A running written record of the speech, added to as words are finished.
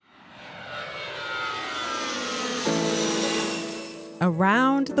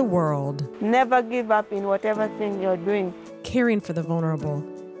around the world. Never give up in whatever thing you're doing. Caring for the vulnerable,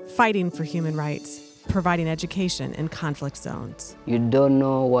 fighting for human rights, providing education in conflict zones. You don't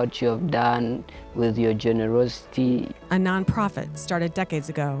know what you have done with your generosity. A nonprofit started decades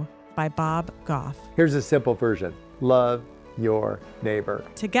ago by Bob Goff. Here's a simple version. Love your neighbor.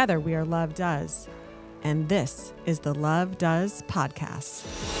 Together we are Love Does. And this is the Love Does podcast.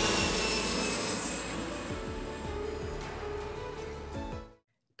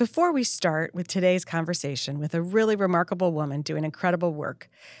 Before we start with today's conversation with a really remarkable woman doing incredible work,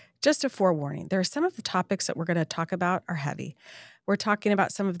 just a forewarning, there are some of the topics that we're going to talk about are heavy. We're talking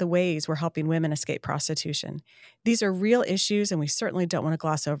about some of the ways we're helping women escape prostitution. These are real issues, and we certainly don't want to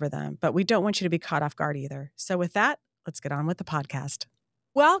gloss over them, but we don't want you to be caught off guard either. So with that, let's get on with the podcast.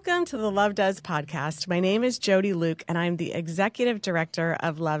 Welcome to the Love Does podcast. My name is Jody Luke, and I'm the executive director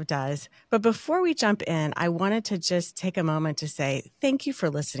of Love Does. But before we jump in, I wanted to just take a moment to say thank you for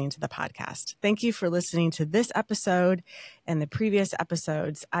listening to the podcast. Thank you for listening to this episode and the previous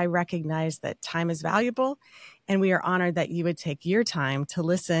episodes. I recognize that time is valuable, and we are honored that you would take your time to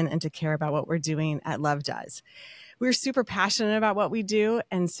listen and to care about what we're doing at Love Does. We're super passionate about what we do,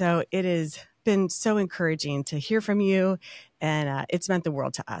 and so it has been so encouraging to hear from you, and it's meant the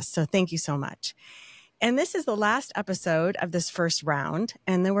world to us. So thank you so much. And this is the last episode of this first round,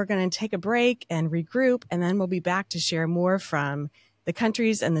 and then we're going to take a break and regroup, and then we'll be back to share more from the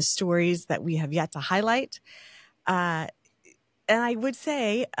countries and the stories that we have yet to highlight. And I would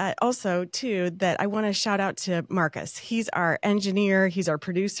say also, too, that I want to shout out to Marcus. He's our engineer. He's our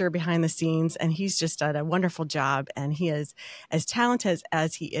producer behind the scenes, and he's just done a wonderful job. And he is as talented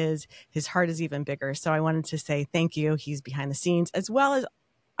as he is. His heart is even bigger. So I wanted to say thank you. He's behind the scenes, as well as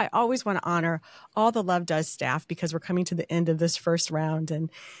I always want to honor all the Love Does staff because we're coming to the end of this first round.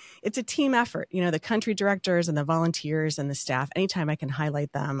 And it's a team effort, you know, the country directors and the volunteers and the staff. Anytime I can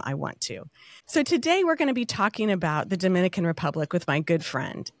highlight them, I want to. So today we're going to be talking about the Dominican Republic with my good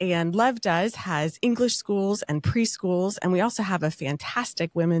friend. And Love Does has English schools and preschools, and we also have a fantastic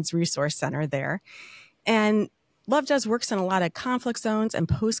women's resource center there. And Love Does works in a lot of conflict zones and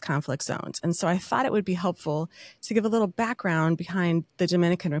post-conflict zones. And so I thought it would be helpful to give a little background behind the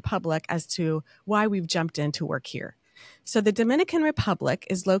Dominican Republic as to why we've jumped in to work here. So the Dominican Republic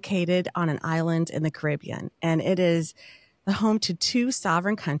is located on an island in the Caribbean, and it is the home to two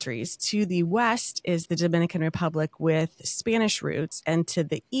sovereign countries. To the west is the Dominican Republic with Spanish roots, and to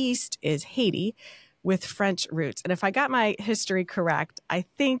the east is Haiti with French roots. And if I got my history correct, I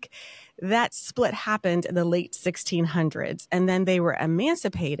think that split happened in the late 1600s, and then they were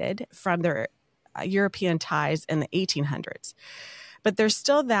emancipated from their European ties in the 1800s. But there's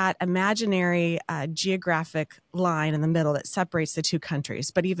still that imaginary geographic line in the middle that separates the two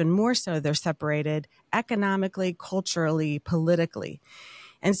countries. But even more so, they're separated economically, culturally, politically.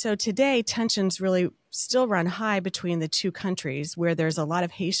 And so today, tensions really still run high between the two countries, where there's a lot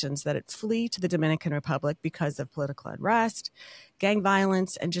of Haitians that flee to the Dominican Republic because of political unrest, gang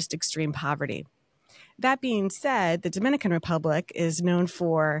violence, and just extreme poverty. That being said, the Dominican Republic is known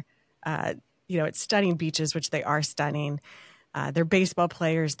for, its stunning beaches, which they are stunning, their baseball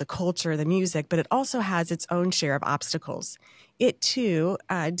players, the culture, the music, but it also has its own share of obstacles. It, too,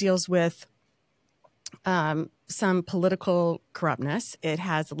 deals with some political corruptness. It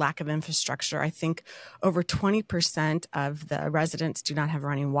has a lack of infrastructure. I think over 20% of the residents do not have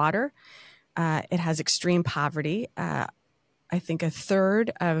running water. It has extreme poverty. I think a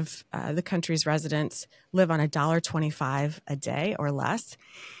third of the country's residents live on $1.25 a day or less,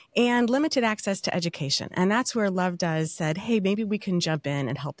 and limited access to education. And that's where Love Does said, hey, maybe we can jump in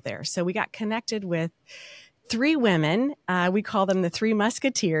and help there. So we got connected with three women. We call them the Three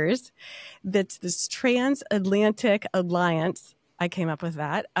Musketeers. That's this transatlantic alliance. I came up with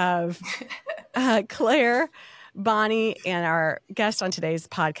that, of Claire, Bonnie, and our guest on today's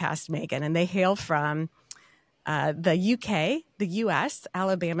podcast, Megan. And they hail from the UK, the US,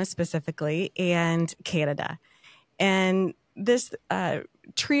 Alabama specifically, and Canada. And this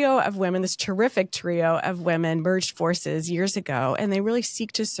trio of women, this terrific trio of women, merged forces years ago, and they really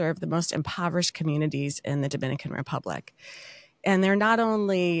seek to serve the most impoverished communities in the Dominican Republic. And they're not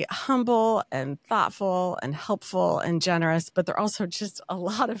only humble and thoughtful and helpful and generous, but they're also just a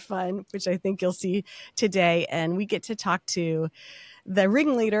lot of fun, which I think you'll see today. And we get to talk to the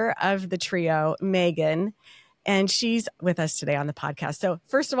ringleader of the trio, Megan, and she's with us today on the podcast. So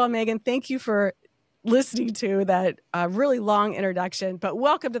first of all, Megan, thank you for listening to that really long introduction, but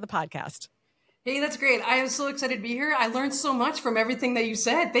welcome to the podcast. Hey, that's great. I am so excited to be here. I learned so much from everything that you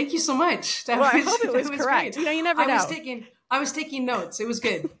said. Thank you so much. I hope it was correct. Great. You know, you never know. I was taking notes. It was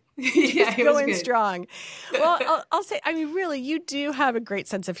good. Yeah, it was Going good. strong. Well, I'll say, I mean, really, you do have a great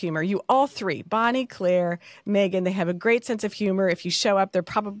sense of humor. You all three, Bonnie, Claire, Megan, they have a great sense of humor. If you show up, they're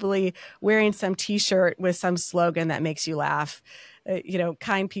probably wearing some T-shirt with some slogan that makes you laugh.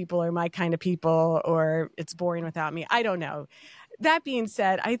 Kind people are my kind of people, or it's boring without me. I don't know. That being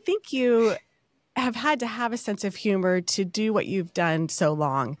said, I think you have had to have a sense of humor to do what you've done so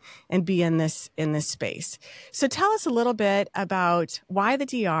long and be in this space. So tell us a little bit about why the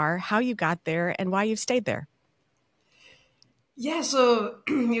DR, how you got there, and why you've stayed there. Yeah, so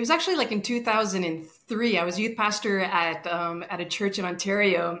it was actually like in 2003. I was youth pastor at a church in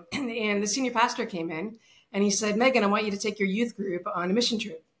Ontario, and the senior pastor came in and he said, "Megan, I want you to take your youth group on a mission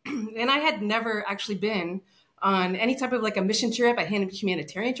trip." And I had never actually been on any type of like a mission trip, a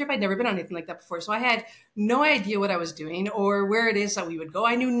humanitarian trip. I'd never been on anything like that before, so I had no idea what I was doing or where it is that we would go.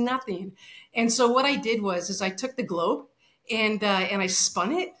 I knew nothing, and so what I did was I took the globe and I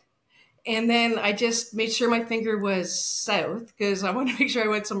spun it. And then I just made sure my finger was south because I wanted to make sure I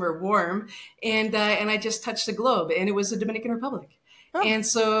went somewhere warm. And I just touched the globe, and it was the Dominican Republic. Oh. And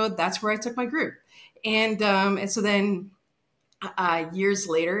so that's where I took my group. And so then years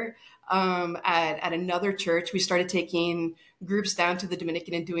later, at another church, we started taking groups down to the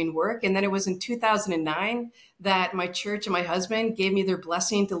Dominican and doing work. And then it was in 2009 that my church and my husband gave me their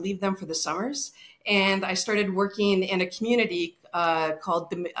blessing to leave them for the summers. And I started working in a community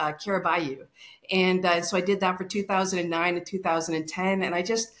called Carabayou. And so I did that for 2009 and 2010. And I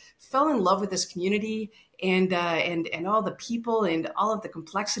just fell in love with this community and all the people and all of the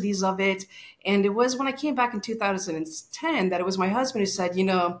complexities of it. And it was when I came back in 2010 that it was my husband who said,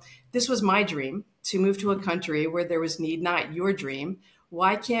 this was my dream to move to a country where there was need, not your dream.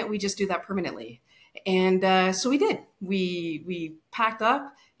 Why can't we just do that permanently? And so we did. We packed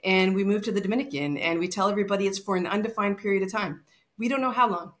up and we moved to the Dominican, and we tell everybody it's for an undefined period of time. We don't know how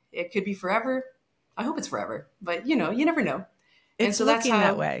long. It could be forever. I hope it's forever, but you never know. It's and so looking that's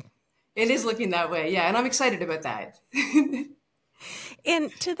how that way. It is looking that way. Yeah. And I'm excited about that.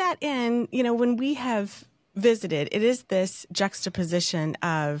 And to that end, when we have visited, it is this juxtaposition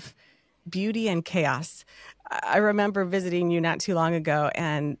of beauty and chaos. I remember visiting you not too long ago,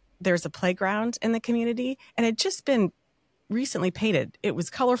 and there's a playground in the community, and it had just been recently painted. It was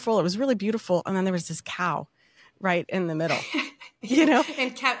colorful. It was really beautiful. And then there was this cow right in the middle,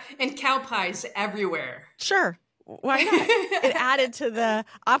 and cow pies everywhere. Sure. Why not? It added to the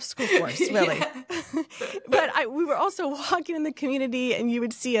obstacle course, really. Yeah. But we were also walking in the community, and you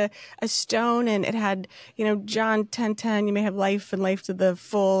would see a stone, and it had, John 10:10, you may have life and life to the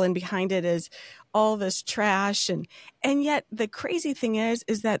full. And behind it is all this trash. And yet the crazy thing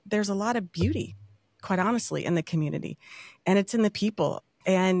is that there's a lot of beauty, quite honestly, in the community, and it's in the people.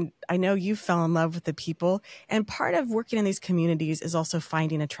 And I know you fell in love with the people. And part of working in these communities is also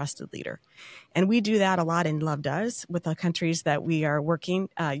finding a trusted leader. And we do that a lot in Love Does with the countries that we are working.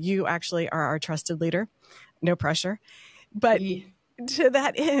 You actually are our trusted leader. No pressure. But to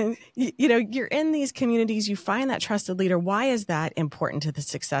that end, you're in these communities, you find that trusted leader. Why is that important to the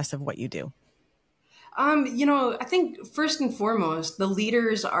success of what you do? I think first and foremost, the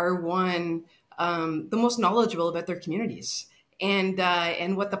leaders are the most knowledgeable about their communities.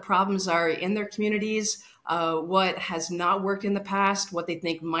 And what the problems are in their communities, what has not worked in the past, what they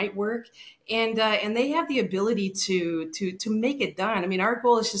think might work, and they have the ability to make it done. I mean, our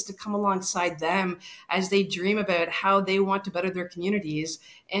goal is just to come alongside them as they dream about how they want to better their communities,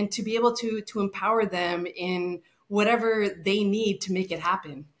 and to be able to empower them in whatever they need to make it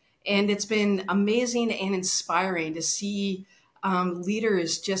happen. And it's been amazing and inspiring to see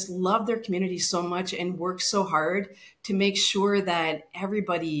leaders just love their community so much and work so hard to make sure that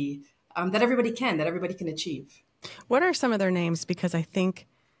everybody can achieve. What are some of their names? Because I think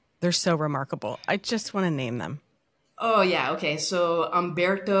they're so remarkable. I just want to name them. Oh, yeah. Okay. So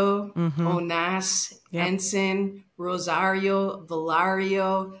Umberto, Onas, yep. Ensign, Rosario,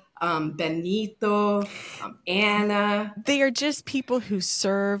 Valario, Benito, Anna. They are just people who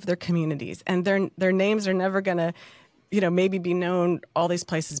serve their communities, and their names are never going to maybe be known all these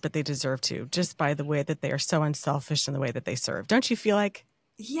places, but they deserve to, just by the way that they are so unselfish in the way that they serve. Don't you feel like?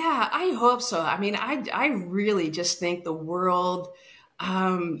 Yeah, I hope so. I mean, I really just think the world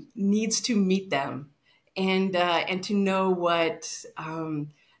needs to meet them and to know what,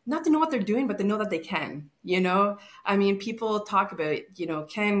 not to know what they're doing, but to know that they can, I mean, people talk about,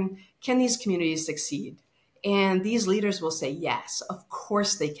 can these communities succeed? And these leaders will say, yes, of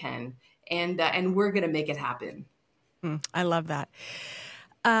course they can. And we're going to make it happen. I love that.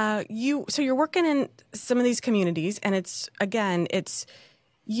 So you're working in some of these communities, and it's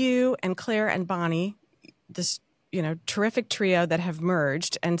you and Claire and Bonnie, this terrific trio that have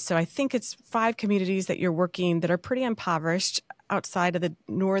merged. And so I think it's 5 communities that you're working that are pretty impoverished outside of the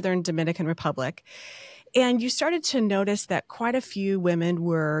northern Dominican Republic. And you started to notice that quite a few women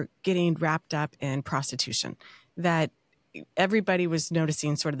were getting wrapped up in prostitution, that everybody was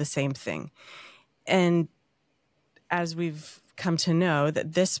noticing sort of the same thing. And as we've come to know,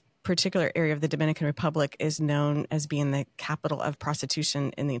 that this particular area of the Dominican Republic is known as being the capital of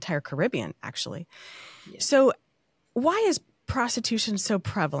prostitution in the entire Caribbean, actually. Yeah. So why is prostitution so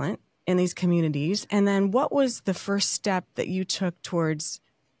prevalent in these communities? And then what was the first step that you took towards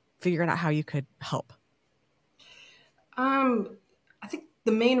figuring out how you could help? I think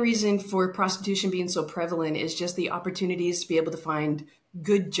the main reason for prostitution being so prevalent is just the opportunities to be able to find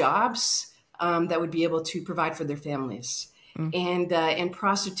good jobs that would be able to provide for their families. And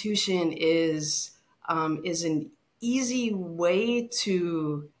prostitution is an easy way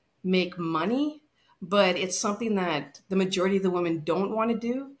to make money, but it's something that the majority of the women don't want to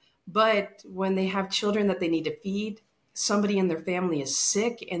do. But when they have children that they need to feed, somebody in their family is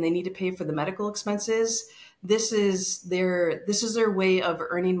sick and they need to pay for the medical expenses, this is their way of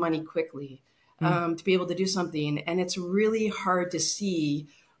earning money quickly to be able to do something. And it's really hard to see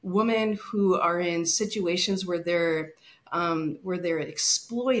women who are in situations where they're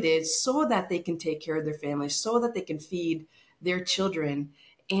exploited so that they can take care of their families, so that they can feed their children.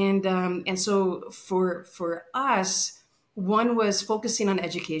 And so for us, one was focusing on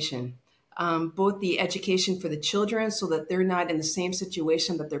education, both the education for the children so that they're not in the same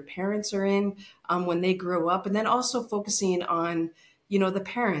situation that their parents are in when they grow up, and then also focusing on, the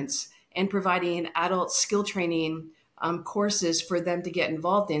parents and providing adult skill training courses for them to get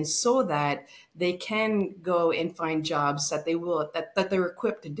involved in so that they can go and find jobs that they're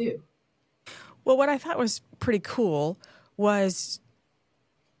equipped to do. Well, what I thought was pretty cool was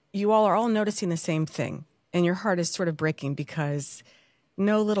you all are all noticing the same thing, and your heart is sort of breaking because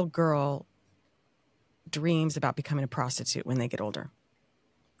no little girl dreams about becoming a prostitute when they get older.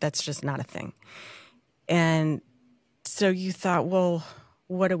 That's just not a thing. And so you thought, well,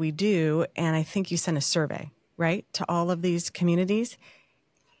 what do we do? And I think you sent a survey, right, to all of these communities.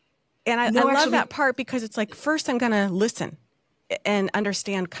 And I love that part because it's like, first I'm going to listen and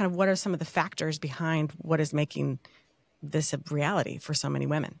understand kind of what are some of the factors behind what is making this a reality for so many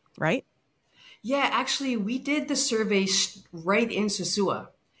women, right? Yeah, actually, we did the survey right in Sosua.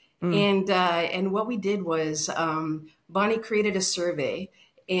 And what we did was Bonnie created a survey,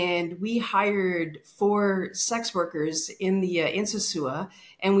 and we hired 4 sex workers in Sosua,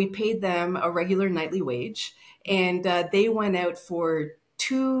 and we paid them a regular nightly wage. And they went out for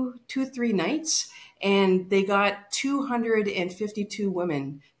 3 nights, and they got 252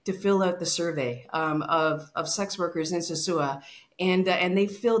 women to fill out the survey of sex workers in Sosua, and they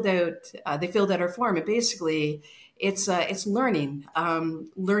filled out our form. And basically, it's learning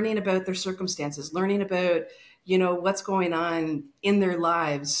about their circumstances, learning about what's going on in their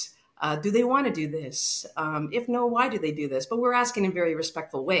lives. Do they want to do this? If no, why do they do this? But we're asking in very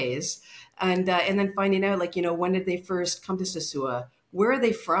respectful ways, and then finding out when did they first come to Sosua? Where are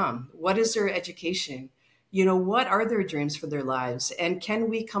they from? What is their education? What are their dreams for their lives? And can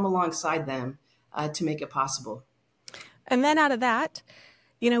we come alongside them to make it possible? And then out of that,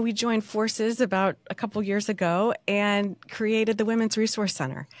 we joined forces about a couple years ago and created the Women's Resource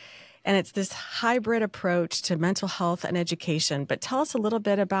Center. And it's this hybrid approach to mental health and education. But tell us a little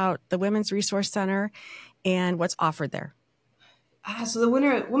bit about the Women's Resource Center and what's offered there. So the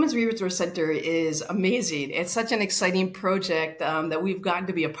Women's Resource Center is amazing. It's such an exciting project that we've gotten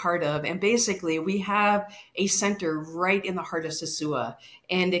to be a part of. And basically, we have a center right in the heart of Sosua,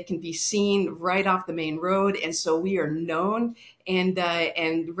 and it can be seen right off the main road. And so we are known, and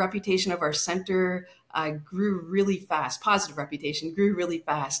the reputation of our center grew really fast. Positive reputation grew really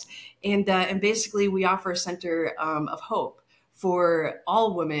fast. And basically, we offer a center of hope for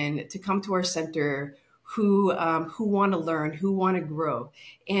all women to come to our center who want to learn, who want to grow.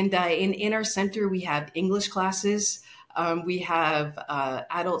 And in our center, we have English classes. We have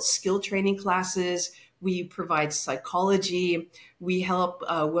adult skill training classes. We provide psychology. We help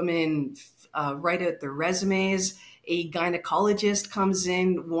women write out their resumes. A gynecologist comes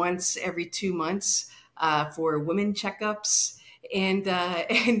in once every 2 months for women checkups. And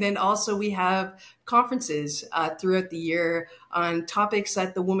then also we have conferences throughout the year on topics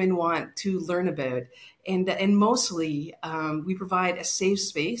that the women want to learn about. And mostly we provide a safe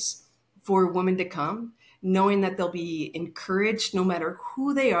space for women to come knowing that they'll be encouraged no matter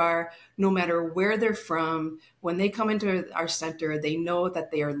who they are, no matter where they're from. When they come into our center, they know that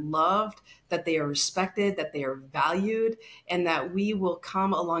they are loved, that they are respected, that they are valued, and that we will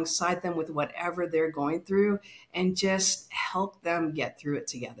come alongside them with whatever they're going through and just help them get through it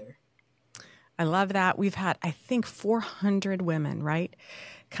together. I love that. We've had, I think, 400 women, right,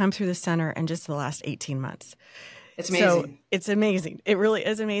 come through the center in just the last 18 months. It's amazing. So it's amazing. It really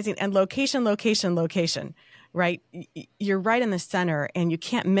is amazing. And location, location, location, right? You're right in the center and you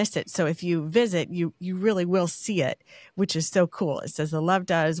can't miss it. So if you visit, you really will see it, which is so cool. It says the Love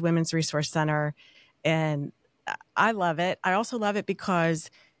Does Women's Resource Center. And I love it. I also love it because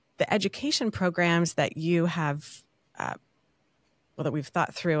the education programs that you have, that we've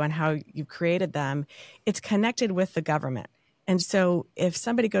thought through and how you've created them, it's connected with the government. And so if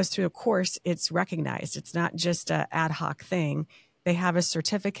somebody goes through a course, it's recognized. It's not just an ad hoc thing. They have a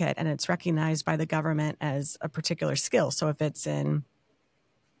certificate and it's recognized by the government as a particular skill. So if it's in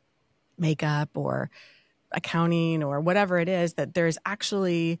makeup or accounting or whatever it is, that there's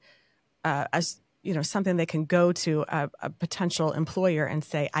actually something they can go to a potential employer and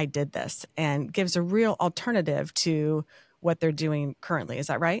say, I did this, and gives a real alternative to what they're doing currently. Is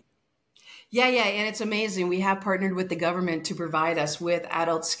that right? Yeah. And it's amazing. We have partnered with the government to provide us with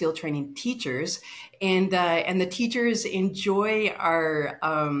adult skill training teachers, and the teachers enjoy our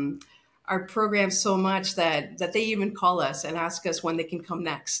program so much that they even call us and ask us when they can come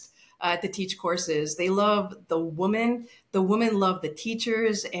next to teach courses. They love the women. The women love the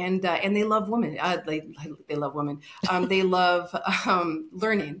teachers, and they love women. They love women. They love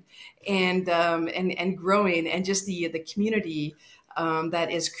learning and growing, and just the community that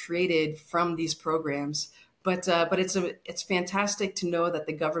is created from these programs. But it's fantastic to know that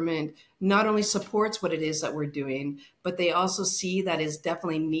the government not only supports what it is that we're doing, but they also see that is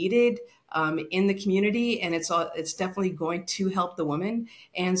definitely needed in the community, and it's definitely going to help the women.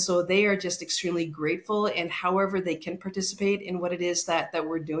 And so they are just extremely grateful, and however they can participate in what it is that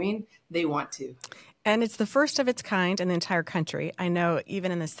we're doing, they want to. And it's the first of its kind in the entire country. I know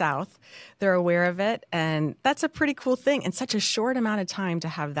even in the South, they're aware of it. And that's a pretty cool thing in such a short amount of time to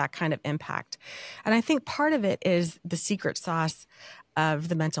have that kind of impact. And I think part of it is the secret sauce of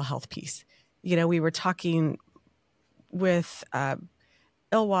the mental health piece. You know, we were talking with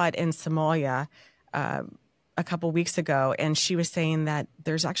Ilwad in Somalia a couple weeks ago, and she was saying that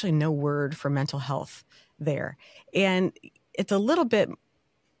there's actually no word for mental health there. And it's a little bit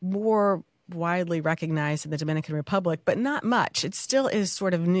more widely recognized in the Dominican Republic, but not much. It still is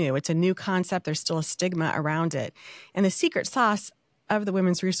sort of new. It's a new concept. There's still a stigma around it. And the secret sauce of the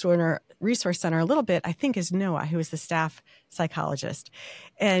Women's Resource Center a little bit, I think, is Noah, who is the staff psychologist.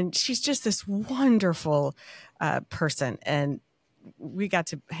 And she's just this wonderful person. And we got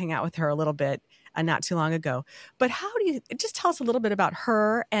to hang out with her a little bit not too long ago. But how do you just tell us a little bit about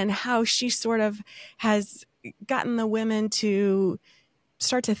her and how she sort of has gotten the women to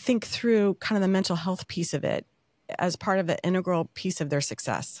start to think through kind of the mental health piece of it as part of the integral piece of their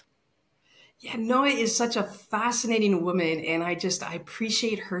success? Yeah, Noah is such a fascinating woman, and I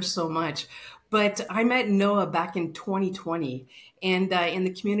appreciate her so much. But I met Noah back in 2020, and in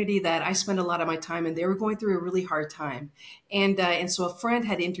the community that I spend a lot of my time in, they were going through a really hard time. And so a friend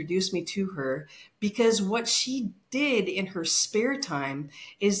had introduced me to her because what she did in her spare time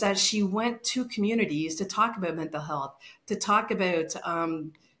is that she went to communities to talk about mental health, to talk about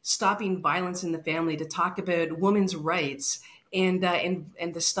stopping violence in the family, to talk about women's rights, and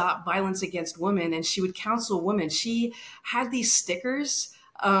to stop violence against women. And she would counsel women. She had these stickers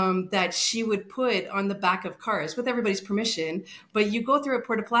that she would put on the back of cars with everybody's permission. But you go through a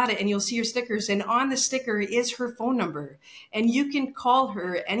Puerto Plata and you'll see her stickers, and on the sticker is her phone number, and you can call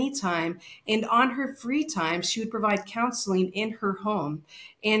her anytime. And on her free time, she would provide counseling in her home.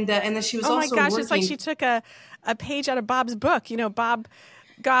 And then she was also oh my gosh, working. It's like she took a page out of Bob's book. You know, Bob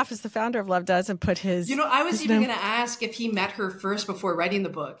Goff is the founder of Love Does and put his... You know, I was even going to ask if he met her first before writing the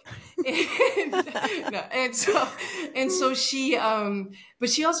book. And so she, but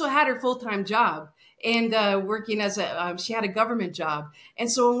she also had her full-time job and working as she had a government job.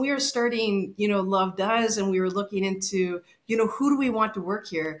 And so when we were starting, Love Does, and we were looking into, who do we want to work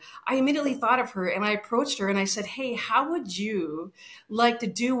here? I immediately thought of her, and I approached her and I said, hey, how would you like to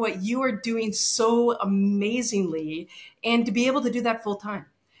do what you are doing so amazingly and to be able to do that full time?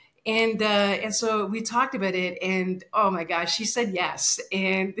 And so we talked about it, and oh my gosh, she said yes.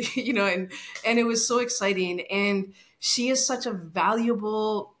 And, and it was so exciting. And she is such a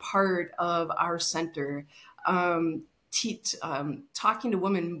valuable part of our center. Talking to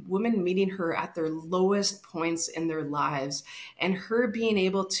women meeting her at their lowest points in their lives, and her being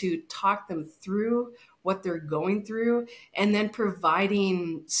able to talk them through what they're going through, and then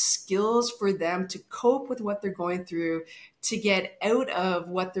providing skills for them to cope with what they're going through, to get out of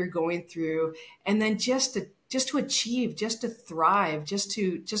what they're going through, and then just to achieve, just to thrive, just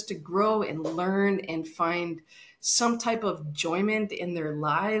to grow and learn and find some type of enjoyment in their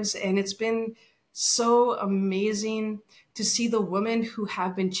lives. And it's been so amazing to see the women who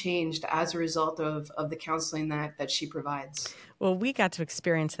have been changed as a result of the counseling that she provides. Well, we got to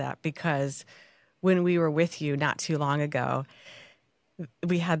experience that because when we were with you not too long ago,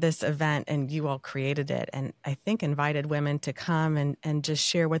 we had this event and you all created it, and I think invited women to come and just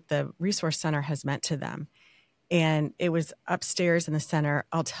share what the Resource Center has meant to them. And it was upstairs in the center.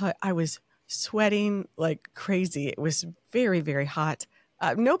 I'll tell you, I was sweating like crazy. It was very, very hot.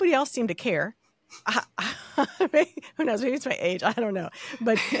 Nobody else seemed to care. Who knows? Maybe it's my age. I don't know.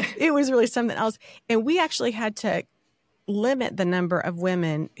 But it was really something else. And we actually had to limit the number of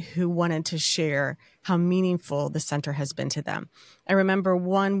women who wanted to share how meaningful the center has been to them. I remember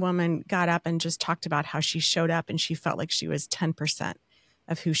one woman got up and just talked about how she showed up and she felt like she was 10%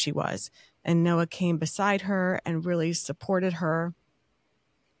 of who she was. And Noah came beside her and really supported her.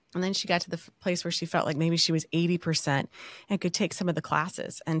 And then she got to the place where she felt like maybe she was 80% and could take some of the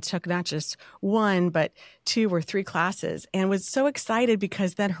classes, and took not just one, but 2 or 3 classes, and was so excited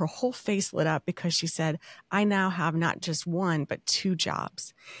because then her whole face lit up because she said, I now have not just 1, but 2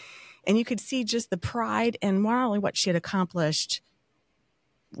 jobs. And you could see just the pride and not only what she had accomplished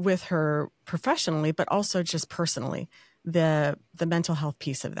with her professionally, but also just personally, the mental health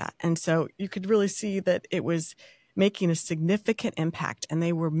piece of that. And so you could really see that it was making a significant impact, and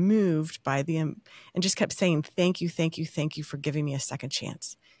they were moved by and just kept saying, thank you, thank you, thank you for giving me a second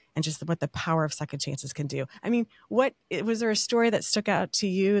chance, and just what the power of second chances can do. I mean, was there a story that stuck out to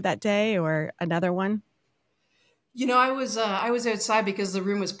you that day, or another one? I was outside because the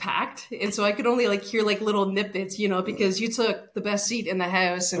room was packed, and so I could only hear little snippets, because you took the best seat in the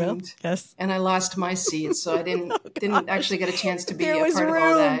house, and yes, and I lost my seat, so I didn't actually get a chance to be a part room. of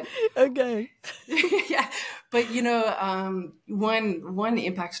all that. Okay, yeah, but one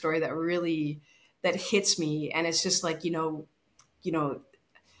impact story that hits me, and it's just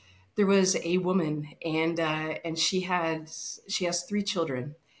there was a woman, and she has 3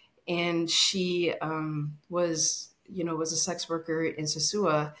 children. And she was a sex worker in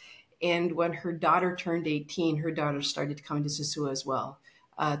Sosua. And when her daughter turned 18, her daughter started coming to Sosua as well,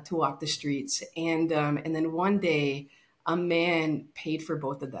 to walk the streets. And then one day, a man paid for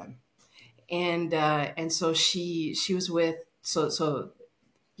both of them. And so she was with,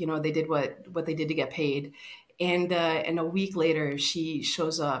 they did what they did to get paid. And a week later, she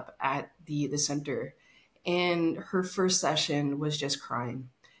shows up at the center, and her first session was just crying.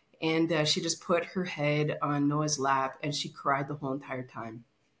 And she just put her head on Noah's lap, and she cried the whole entire time.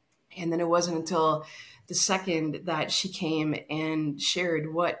 And then it wasn't until the second that she came and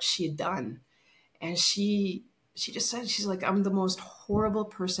shared what she had done. And she just said, she's like, I'm the most horrible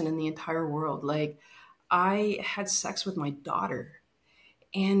person in the entire world. Like, I had sex with my daughter,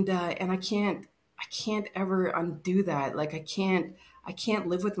 and I can't ever undo that. Like, I can't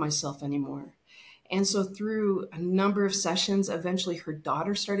live with myself anymore. And so through a number of sessions, eventually her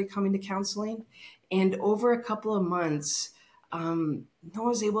daughter started coming to counseling. And over a couple of months, Noah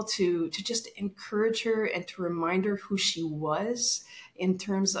was able to just encourage her and to remind her who she was in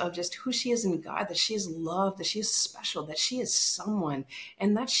terms of just who she is in God, that she is loved, that she is special, that she is someone,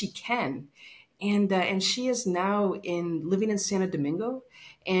 and that she can. And she is now living in Santo Domingo,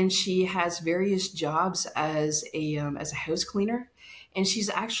 and she has various jobs as a house cleaner. And she's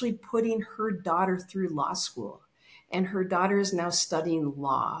actually putting her daughter through law school. And her daughter is now studying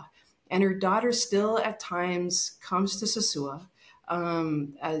law. And her daughter still at times comes to Sosua,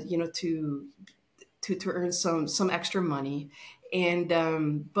 to earn some extra money.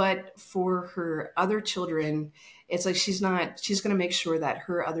 And but for her other children, it's like she's going to make sure that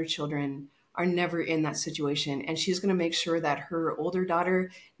her other children are never in that situation. And she's going to make sure that her older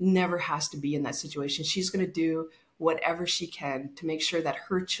daughter never has to be in that situation. She's going to do whatever she can to make sure that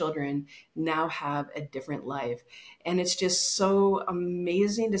her children now have a different life. And it's just so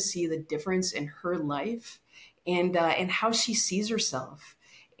amazing to see the difference in her life, and how she sees herself,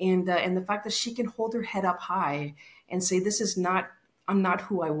 and the fact that she can hold her head up high and say, I'm not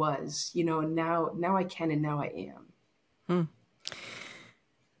who I was, now I can, and now I am.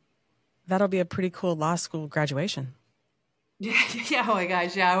 That'll be a pretty cool law school graduation. Yeah. Oh my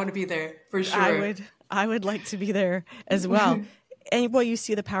gosh. Yeah. I want to be there for sure. I would like to be there as well. And you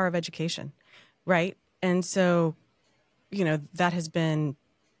see the power of education, right? And so, that has been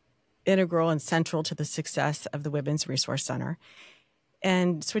integral and central to the success of the Women's Resource Center.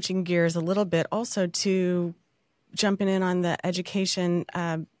 And switching gears a little bit also to jumping in on the education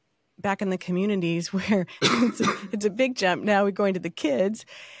back in the communities where it's a big jump. Now we're going to the kids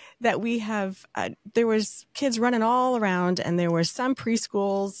that we have. There was kids running all around, and there were some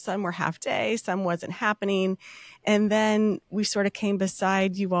preschools, some were half day, some wasn't happening. And then we sort of came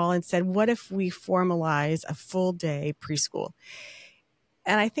beside you all and said, what if we formalize a full day preschool?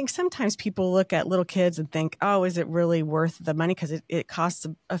 And I think sometimes people look at little kids and think, oh, is it really worth the money? Because it costs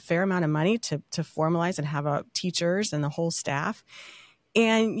a fair amount of money to formalize and have teachers and the whole staff.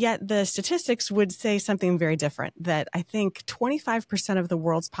 And yet the statistics would say something very different, that I think 25% of the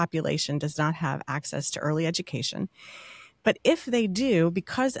world's population does not have access to early education. But if they do,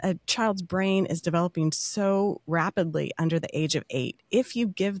 because a child's brain is developing so rapidly under the age of 8, if you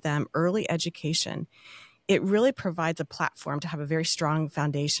give them early education, it really provides a platform to have a very strong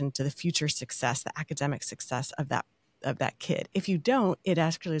foundation to the future success, the academic success of that kid. If you don't, it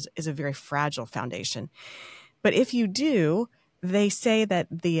actually is a very fragile foundation. But if you do, they say that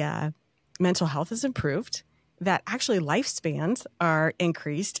the mental health is improved, that actually lifespans are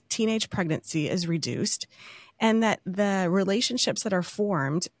increased, teenage pregnancy is reduced, and that the relationships that are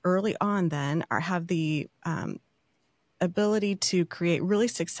formed early on then have the ability to create really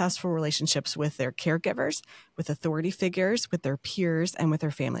successful relationships with their caregivers, with authority figures, with their peers, and with their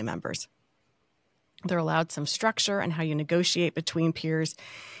family members. They're allowed some structure and how you negotiate between peers.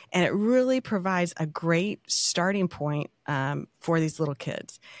 And it really provides a great starting point for these little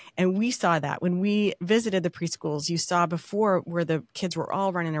kids. And we saw that when we visited the preschools. You saw before where the kids were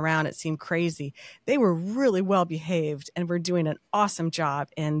all running around. It seemed crazy. They were really well behaved and were doing an awesome job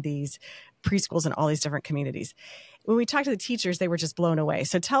in these preschools in all these different communities. When we talked to the teachers, they were just blown away.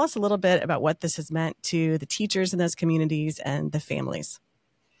 So tell us a little bit about what this has meant to the teachers in those communities and the families.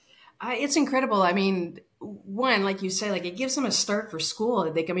 It's incredible. I mean, one, like you say, like it gives them a start for school.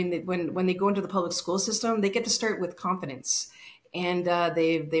 When they go into the public school system, they get to start with confidence, and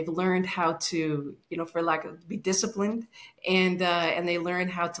they've learned how to, for lack of, be disciplined, and they learn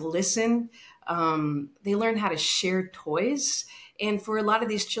how to listen. They learn how to share toys, and for a lot of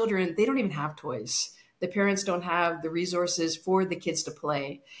these children, they don't even have toys. The parents don't have the resources for the kids to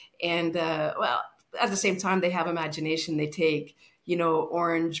play, and at the same time, they have imagination. They take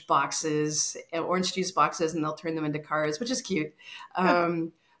orange juice boxes, and they'll turn them into cars, which is cute.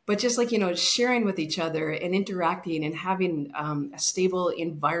 But just like, sharing with each other and interacting and having a stable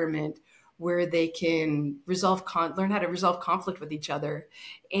environment where they can learn how to resolve conflict with each other.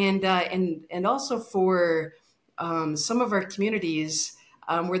 And also for some of our communities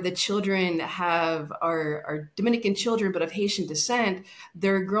where the children are Dominican children, but of Haitian descent,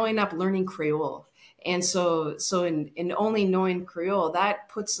 they're growing up learning Creole. And so in only knowing Creole, that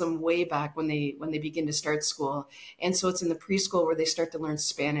puts them way back when they begin to start school. And so it's in the preschool where they start to learn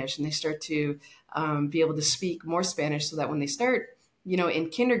Spanish, and they start to be able to speak more Spanish, so that when they start, in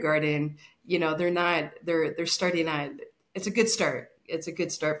kindergarten, they're starting at, it's a good start. It's a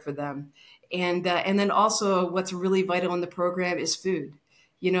good start for them. And then also what's really vital in the program is food.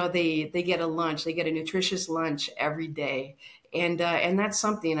 They get a lunch, they get a nutritious lunch every day. And that's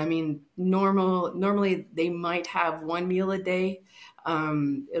something, I mean, normally they might have one meal a day.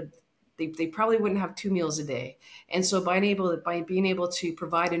 They probably wouldn't have 2 meals a day. And so by being able to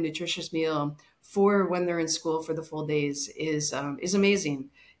provide a nutritious meal for when they're in school for the full days is amazing.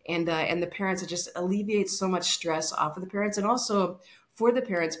 And the parents, it just alleviates so much stress off of the parents. And also for the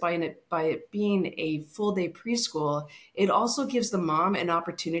parents, by it being a full day preschool, it also gives the mom an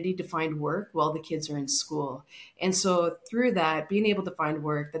opportunity to find work while the kids are in school. And so through that, being able to find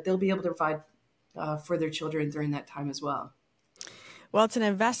work that they'll be able to provide for their children during that time as well. Well, it's an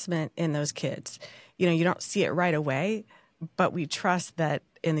investment in those kids. You don't see it right away, but we trust that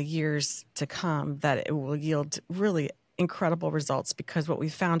in the years to come that it will yield really incredible results, because what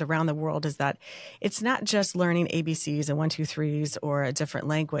we've found around the world is that it's not just learning ABCs and 1, 2, 3s or a different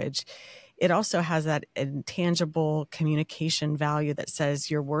language. It also has that intangible communication value that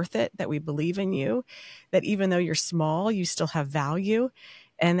says you're worth it, that we believe in you, that even though you're small, you still have value,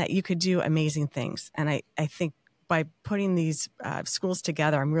 and that you could do amazing things. And I think by putting these schools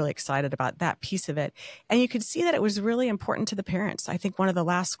together, I'm really excited about that piece of it. And you could see that it was really important to the parents. I think one of the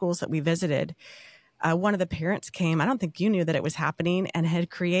last schools that we visited, one of the parents came, I don't think you knew that it was happening, and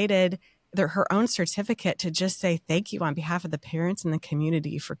had created her own certificate to just say thank you on behalf of the parents and the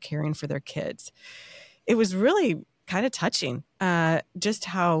community for caring for their kids. It was really kind of touching, just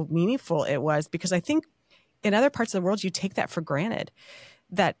how meaningful it was, because I think in other parts of the world, you take that for granted.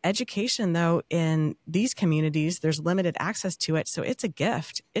 That education, though, in these communities, there's limited access to it. So it's a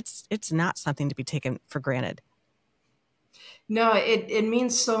gift. It's not something to be taken for granted. No, it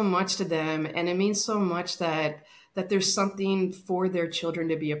means so much to them, and it means so much that there's something for their children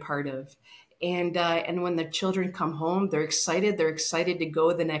to be a part of. And when the children come home, they're excited. They're excited to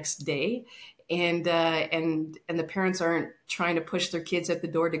go the next day, and the parents aren't trying to push their kids at the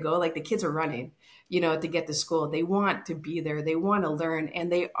door to go. Like the kids are running, to get to school. They want to be there. They want to learn,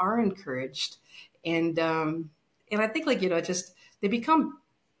 and they are encouraged. And I think just they become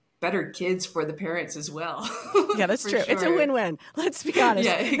better kids for the parents as well. Yeah, that's true. Sure. It's a win-win. Let's be honest.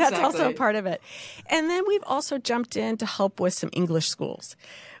 Yeah, exactly. That's also a part of it. And then we've also jumped in to help with some English schools.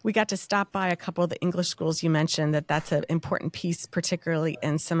 We got to stop by a couple of the English schools. You mentioned that's an important piece, particularly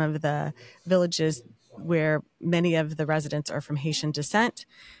in some of the villages where many of the residents are from Haitian descent.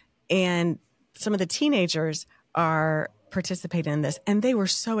 And some of the teenagers are participating in this. And they were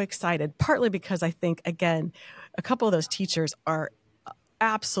so excited, partly because I think, again, a couple of those teachers are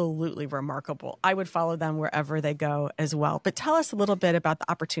absolutely remarkable. I would follow them wherever they go as well. But tell us a little bit about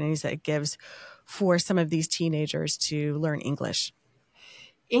the opportunities that it gives for some of these teenagers to learn English.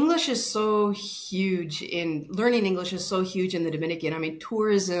 English is so huge learning English is so huge in the Dominican. I mean,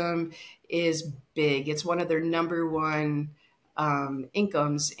 tourism is big. It's one of their number one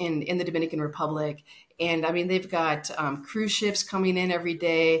incomes in the Dominican Republic. And I mean, they've got cruise ships coming in every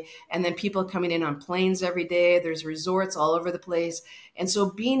day, and then people coming in on planes every day. There's resorts all over the place. And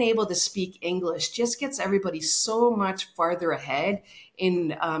so being able to speak English just gets everybody so much farther ahead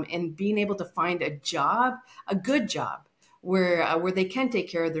in being able to find a job, a good job, where they can take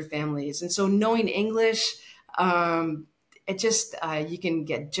care of their families. And so knowing English, you can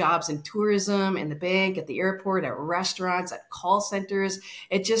get jobs in tourism, in the bank, at the airport, at restaurants, at call centers.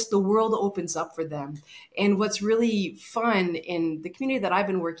 The world opens up for them. And what's really fun in the community that I've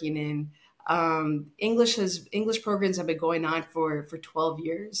been working in, English programs have been going on for 12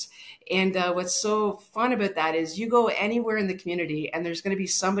 years. And what's so fun about that is you go anywhere in the community and there's going to be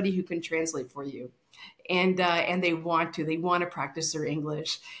somebody who can translate for you. And they want to practice their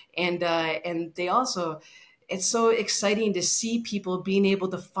English. And they also, it's so exciting to see people being able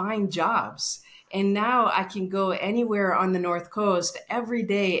to find jobs. And now I can go anywhere on the North Coast every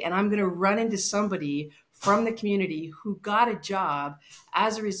day, and I'm going to run into somebody from the community who got a job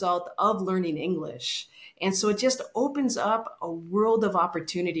as a result of learning English. And so it just opens up a world of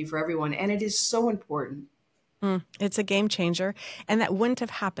opportunity for everyone. And it is so important. It's a game changer. And that wouldn't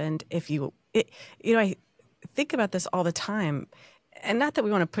have happened if I think about this all the time. And not that we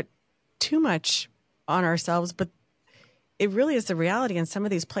want to put too much on ourselves, but it really is the reality in some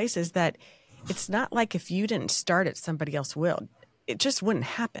of these places that it's not like if you didn't start it, somebody else will. It just wouldn't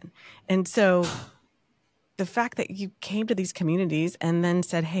happen. And so the fact that you came to these communities and then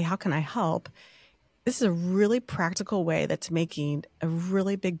said, hey, how can I help? This is a really practical way that's making a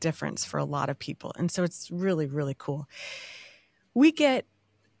really big difference for a lot of people. And so it's really, really cool. We get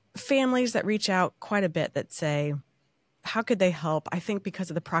families that reach out quite a bit that say, how could they help? I think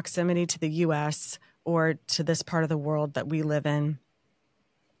because of the proximity to the U.S. or to this part of the world that we live in,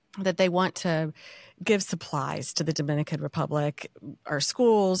 that they want to give supplies to the Dominican Republic, our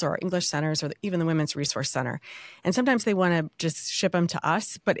schools or our English centers or even the Women's Resource Center. And sometimes they want to just ship them to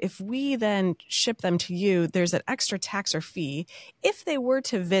us. But if we then ship them to you, there's an extra tax or fee if they were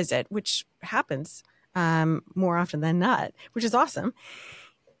to visit, which happens more often than not, which is awesome.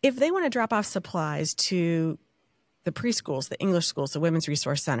 If they want to drop off supplies to the preschools, the English schools, the Women's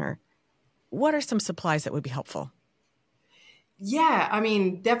Resource Center, what are some supplies that would be helpful? Yeah, I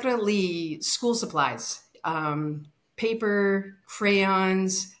mean, definitely school supplies, paper,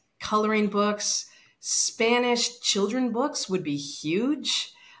 crayons, coloring books, Spanish children books would be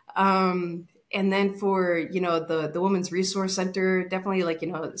huge. And then for, the Women's Resource Center, definitely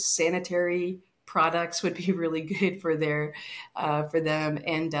sanitary products would be really good for them.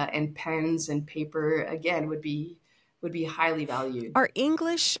 And pens and paper, again, would be highly valued. Are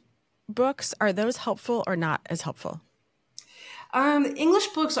English books, are those helpful or not as helpful? English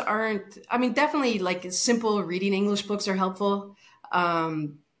books aren't, definitely simple reading English books are helpful.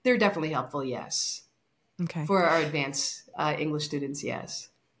 They're definitely helpful, yes. Okay. For our advanced English students, yes.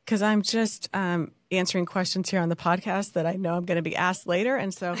 Because I'm just answering questions here on the podcast that I know I'm going to be asked later.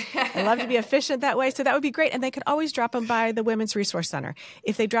 And so I love to be efficient that way. So that would be great. And they could always drop them by the Women's Resource Center.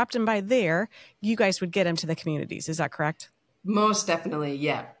 If they dropped them by there, you guys would get them to the communities. Is that correct? Most definitely,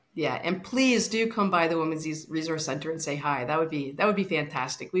 yeah. Yeah, and please do come by the Women's Resource Center and say hi. That would be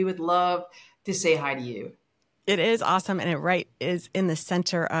fantastic. We would love to say hi to you. It is awesome, and it is in the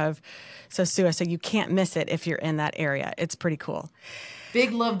center of Sosua, so you can't miss it if you're in that area. It's pretty cool.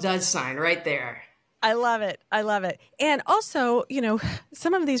 Big Love Does sign right there. I love it. I love it. And also,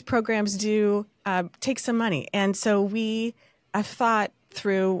 some of these programs do take some money. And so I've thought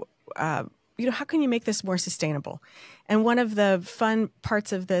through, how can you make this more sustainable? And one of the fun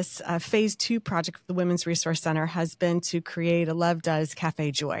parts of this phase 2 project for the Women's Resource Center has been to create a Love Does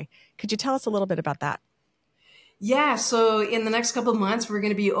Cafe Joy. Could you tell us a little bit about that? Yeah, so in the next couple of months, we're going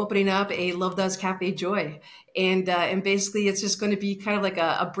to be opening up a Love Does Cafe Joy, and basically it's just going to be kind of like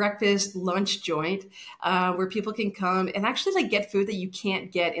a breakfast lunch joint where people can come and actually like get food that you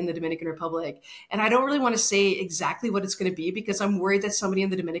can't get in the Dominican Republic. And I don't really want to say exactly what it's going to be because I'm worried that somebody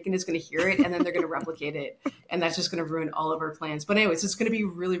in the Dominican is going to hear it and then they're going to replicate it, and that's just going to ruin all of our plans. But anyways, it's going to be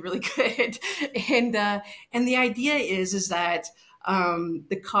really, really good, and the idea is that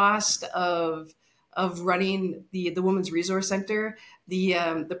the cost of running the Women's Resource Center,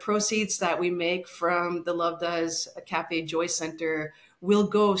 the proceeds that we make from the Love Does Cafe Joy Center will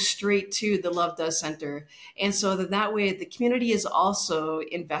go straight to the Love Does Center. And so that way the community is also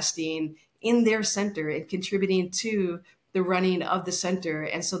investing in their center and contributing to the running of the center.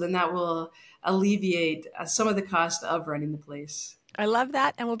 And so then that will alleviate some of the cost of running the place. I love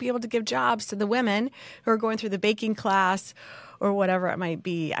that. And we'll be able to give jobs to the women who are going through the baking class or whatever it might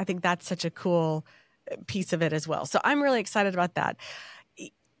be. I think that's such a cool piece of it as well. So I'm really excited about that.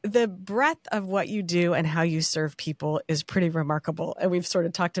 The breadth of what you do and how you serve people is pretty remarkable. And we've sort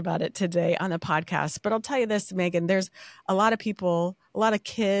of talked about it today on the podcast. But I'll tell you this, Megan, there's a lot of people, a lot of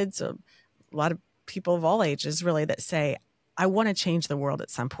kids, a lot of people of all ages really that say, I want to change the world at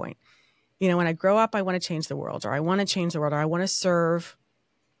some point. When I grow up, I want to change the world, or I want to change the world, or I want to serve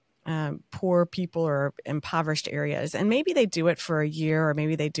poor people or impoverished areas. And maybe they do it for a year, or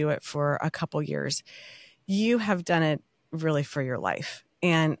maybe they do it for a couple years. You have done it really for your life.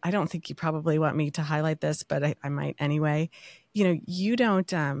 And I don't think you probably want me to highlight this, but I might anyway. You don't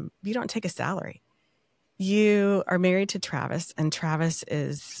take a salary. You are married to Travis, and Travis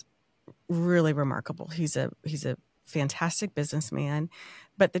is really remarkable. He's a fantastic businessman,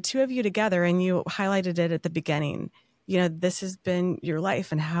 but the two of you together, and you highlighted it at the beginning, this has been your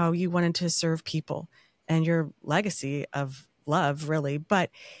life and how you wanted to serve people and your legacy of love, really. But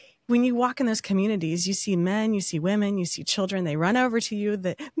when you walk in those communities, you see men, you see women, you see children. They run over to you.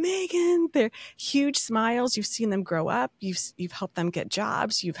 Megan, they're huge smiles. You've seen them grow up. You've helped them get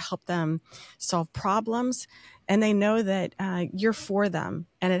jobs. You've helped them solve problems. And they know that you're for them.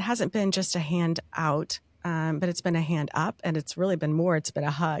 And it hasn't been just a hand out, but it's been a hand up. And it's really been more. It's been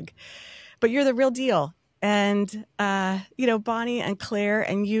a hug. But you're the real deal. And, Bonnie and Claire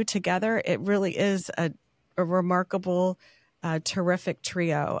and you together, it really is a remarkable, terrific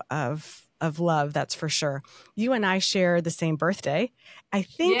trio of love. That's for sure. You and I share the same birthday. I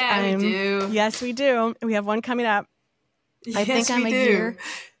think we do. Yes, we do. We have one coming up. I think I'm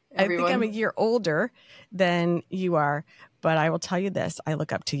a year older than you are, but I will tell you this. I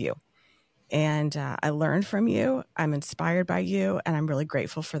look up to you. And I learned from you. I'm inspired by you. And I'm really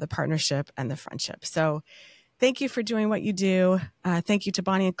grateful for the partnership and the friendship. So thank you for doing what you do. Thank you to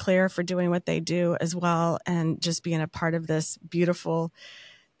Bonnie and Claire for doing what they do as well. And just being a part of this beautiful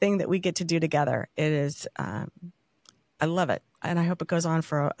thing that we get to do together. It is, I love it. And I hope it goes on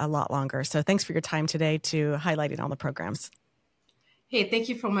for a lot longer. So thanks for your time today to highlighting all the programs. Hey, thank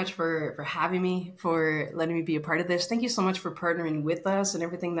you so much for having me, for letting me be a part of this. Thank you so much for partnering with us and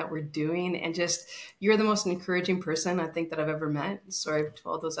everything that we're doing. And just, you're the most encouraging person I think that I've ever met. Sorry to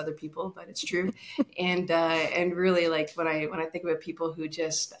all those other people, but it's true. and really, like when I think about people who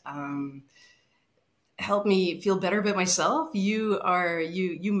just help me feel better about myself, you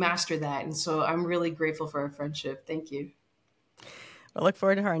master that. And so I'm really grateful for our friendship. Thank you. I look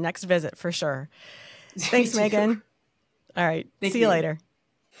forward to our next visit for sure. Thanks, Megan. All right. See you later.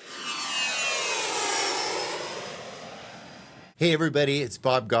 Hey, everybody. It's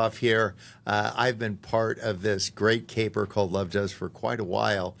Bob Goff here. I've been part of this great caper called Love Does for quite a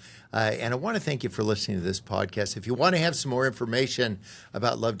while. And I want to thank you for listening to this podcast. If you want to have some more information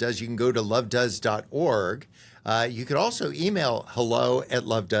about Love Does, you can go to lovedoes.org. You could also email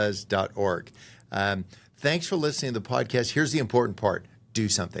hello@lovedoes.org. Thanks for listening to the podcast. Here's the important part. Do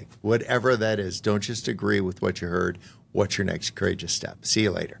something, whatever that is. Don't just agree with what you heard. What's your next courageous step? See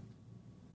you later.